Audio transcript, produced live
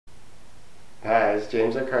Hi, it's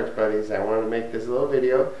James at Crutch Buddies. I wanted to make this little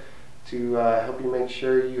video to help you make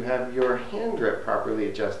sure you have your hand grip properly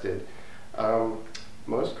adjusted.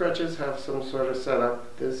 Most crutches have some sort of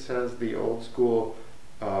setup. This has the old school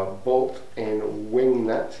bolt and wing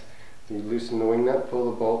nut. You loosen the wing nut, pull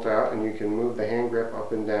the bolt out, and you can move the hand grip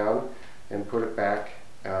up and down and put it back,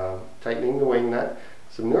 tightening the wing nut.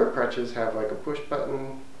 Some newer crutches have like a push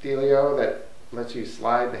button dealio that lets you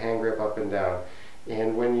slide the hand grip up and down.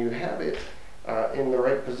 And when you have it in the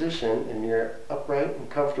right position and you're upright and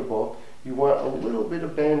comfortable, you want a little bit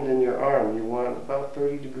of bend in your arm. You want about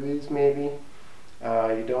 30 degrees maybe.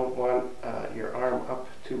 You don't want your arm up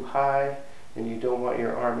too high, and you don't want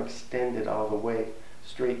your arm extended all the way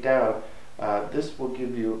straight down. This will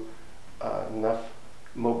give you enough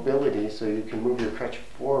mobility so you can move your crutch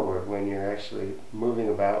forward when you're actually moving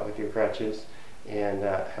about with your crutches, and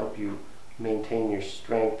help you maintain your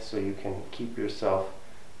strength so you can keep yourself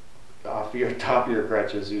off your top of your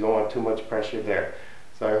crutches. You don't want too much pressure there.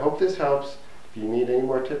 So I hope this helps. If you need any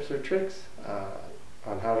more tips or tricks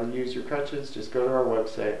on how to use your crutches, just go to our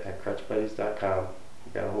website at crutchbuddies.com.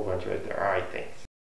 We've got a whole bunch right there. Alright, thanks.